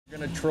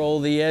Gonna troll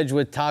the edge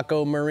with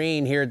Taco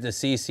Marine here at the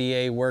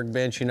CCA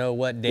workbench. You know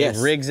what, Dave? Yes.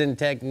 Rigs and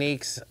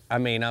techniques. I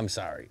mean, I'm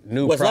sorry.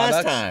 New was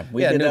products. Last time.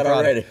 We did that product.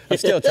 already. I'm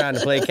still trying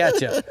to play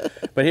catch up.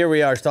 But here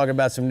we are talking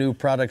about some new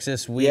products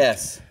this week.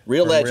 Yes.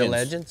 Real Legends. Real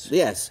Legends.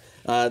 Yes.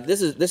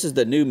 This is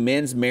the new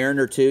men's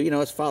Mariner 2. You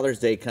know, it's Father's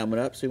Day coming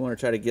up, so we want to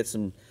try to get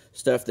some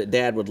stuff that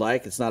Dad would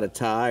like. It's not a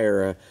tie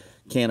or a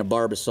can of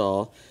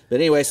Barbasol. But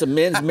anyway, some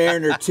men's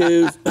Mariner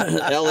 2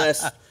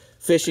 LS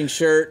fishing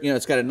shirt. You know,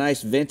 it's got a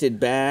nice vented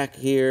back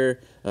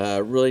here.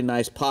 Really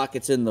nice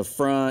pockets in the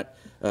front.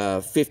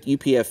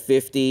 UPF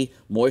 50,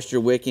 moisture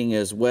wicking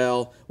as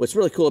well. What's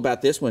really cool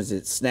about this one is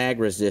it's snag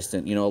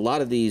resistant. You know, a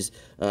lot of these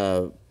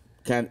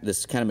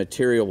this kind of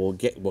material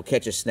will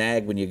catch a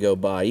snag when you go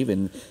by.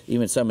 Even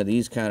some of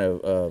these kind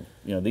of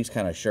these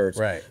kind of shirts.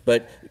 Right.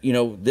 But you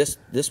know this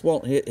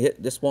won't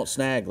this won't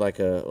snag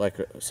like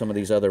some of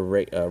these other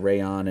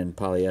rayon and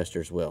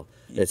polyesters will.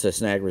 It's a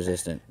snag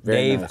resistant.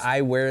 Very Dave, nice.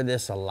 I wear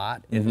this a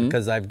lot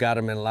because I've got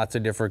them in lots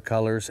of different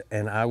colors,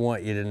 and I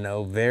want you to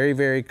know, very,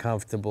 very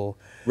comfortable.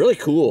 Really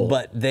cool.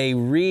 But they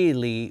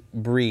really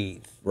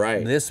breathe.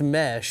 Right. This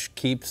mesh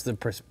keeps the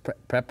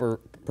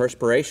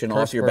perspiration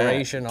off your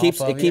back.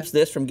 It keeps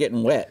this from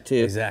getting wet too.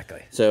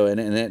 Exactly. So and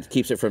that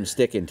keeps it from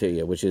sticking to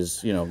you, which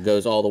is, you know,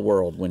 goes all the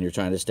world when you're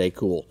trying to stay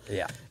cool.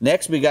 Yeah.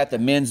 Next we got the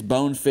men's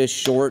Bonefish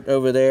short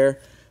over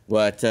there.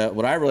 What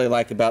I really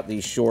like about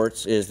these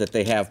shorts is that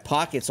they have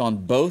pockets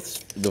on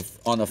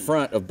on the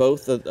front of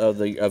both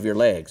of your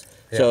legs.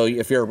 Yeah. So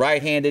if you're a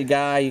right-handed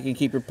guy, you can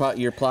keep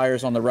your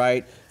pliers on the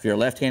right. If you're a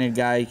left-handed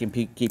guy, you can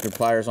keep your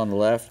pliers on the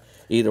left.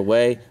 Either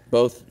way,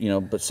 both, you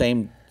know, but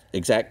same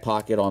exact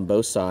pocket on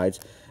both sides.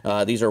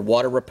 These are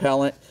water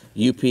repellent,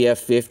 UPF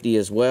 50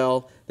 as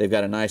well. They've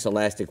got a nice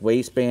elastic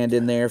waistband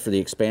in there for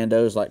the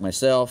expandos like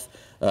myself.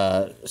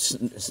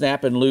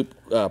 Snap and loop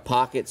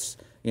pockets,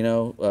 you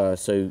know,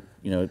 so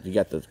you know you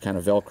got the kind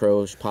of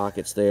Velcro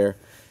pockets there,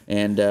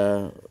 and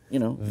you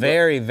know,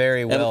 very,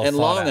 very well and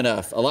long out.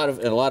 enough. A lot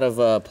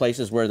of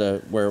places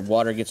where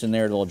water gets in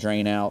there, it'll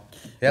drain out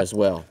as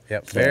well.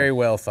 Yep, so, very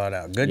well thought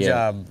out. Good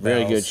job.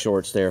 Very good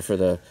shorts there for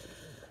the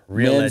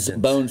Real men's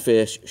Legends.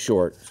 Bonefish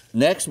short.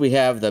 Next we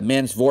have the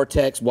men's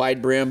Vortex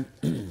wide brim.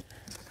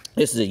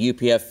 This is a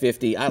UPF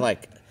 50. I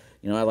like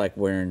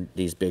wearing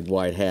these big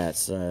wide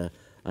hats. I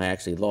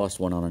actually lost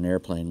one on an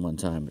airplane one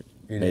time.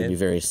 It made me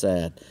very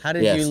sad. How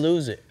did you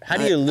lose it? How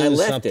do you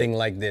lose something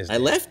like this? I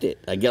left it.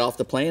 I get off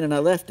the plane and I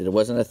left it. It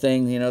wasn't a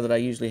thing, you know, that I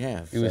usually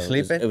have. You were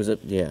sleeping?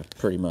 Yeah,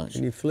 pretty much.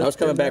 I was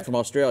coming back from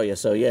Australia,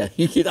 so yeah,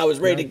 I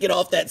was ready to get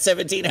off that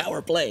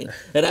 17-hour plane,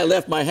 and I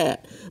left my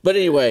hat. But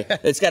anyway,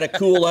 it's got a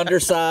cool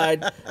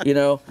underside, you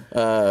know.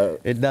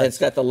 It does. It's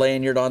got the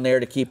lanyard on there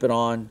to keep it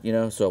on, you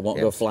know, so it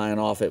won't go flying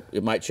off.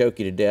 It might choke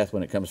you to death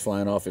when it comes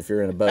flying off if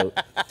you're in a boat.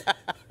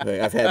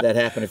 I've had that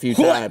happen a few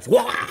times.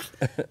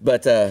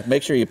 But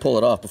make sure you pull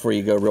it off before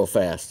you go real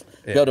fast.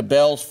 Yeah. Go to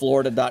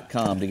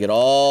bellsflorida.com to get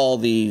all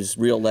these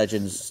Real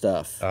Legends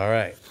stuff. All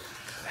right.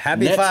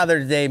 Happy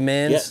Father's Day,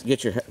 men.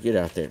 Yeah, get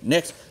out there.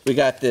 Next, we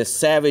got this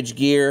Savage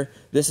gear.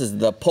 This is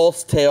the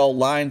Pulse Tail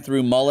line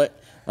through mullet.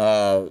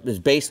 It's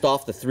based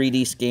off the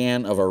 3D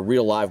scan of a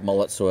real live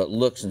mullet, so it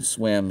looks and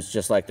swims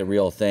just like the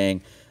real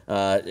thing.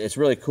 It's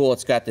really cool.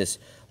 It's got this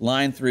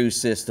line through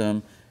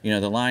system. You know,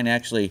 the line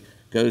actually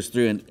goes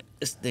through, and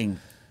this thing,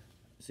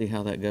 see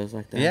how that goes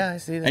like that? Yeah, I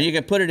see that. And you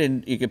can put it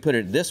in, you can put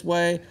it this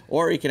way,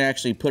 or you can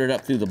actually put it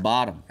up through the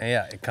bottom.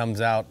 Yeah, it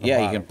comes out the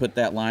bottom. You can put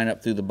that line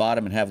up through the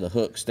bottom and have the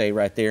hook stay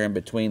right there in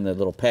between the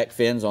little pec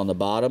fins on the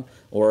bottom,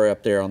 or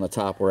up there on the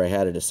top where I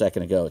had it a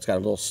second ago. It's got a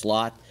little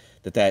slot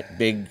that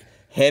big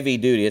heavy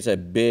duty, it's a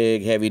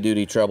big heavy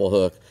duty treble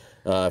hook.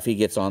 If he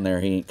gets on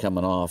there, he ain't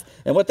coming off.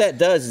 And what that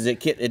does is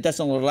it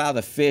doesn't allow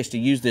the fish to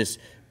use this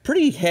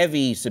pretty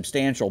heavy,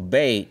 substantial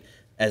bait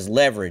as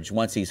leverage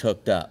once he's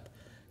hooked up.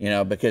 You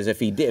know, because if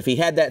he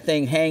had that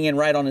thing hanging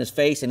right on his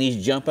face and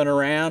he's jumping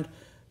around,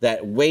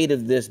 that weight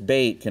of this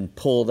bait can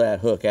pull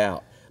that hook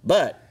out.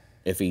 But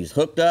if he's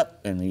hooked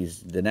up and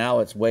now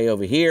it's way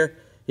over here,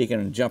 he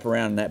can jump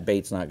around and that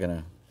bait's not going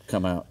to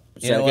come out.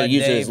 So he can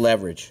use it as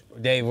leverage.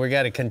 Dave, we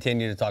got to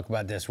continue to talk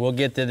about this. We'll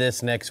get to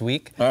this next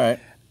week. All right.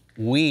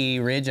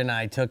 Ridge and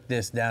I took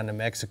this down to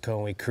Mexico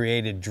and we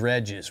created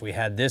dredges.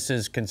 This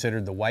is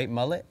considered the white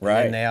mullet.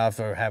 Right. And they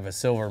also have a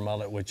silver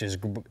mullet, which is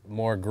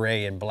more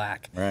gray and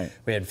black. Right.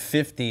 We had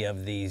 50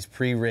 of these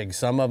pre-rigged.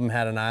 Some of them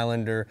had an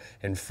islander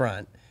in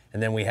front,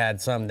 and then we had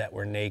some that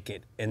were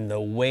naked. And the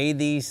way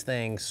these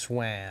things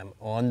swam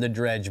on the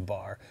dredge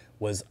bar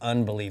was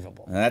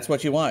unbelievable. And that's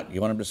what you want.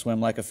 You want them to swim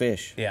like a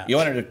fish. Yeah. You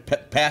want them to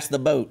pass the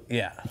boat.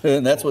 Yeah.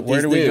 And that's what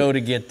Where these do we go to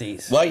get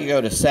these? Well, you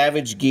go to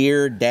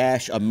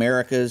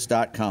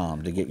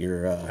savagegear-americas.com to get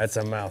your that's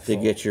a mouthful.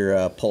 to get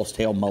your Pulse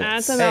Tail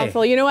mullets. That's a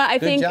mouthful. You know what? I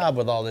think good job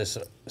with all this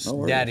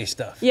daddy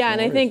stuff. Yeah, and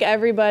I think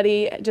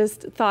everybody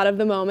just thought of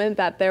the moment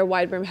that their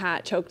wide brim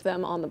hat choked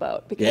them on the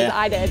boat, because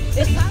I did.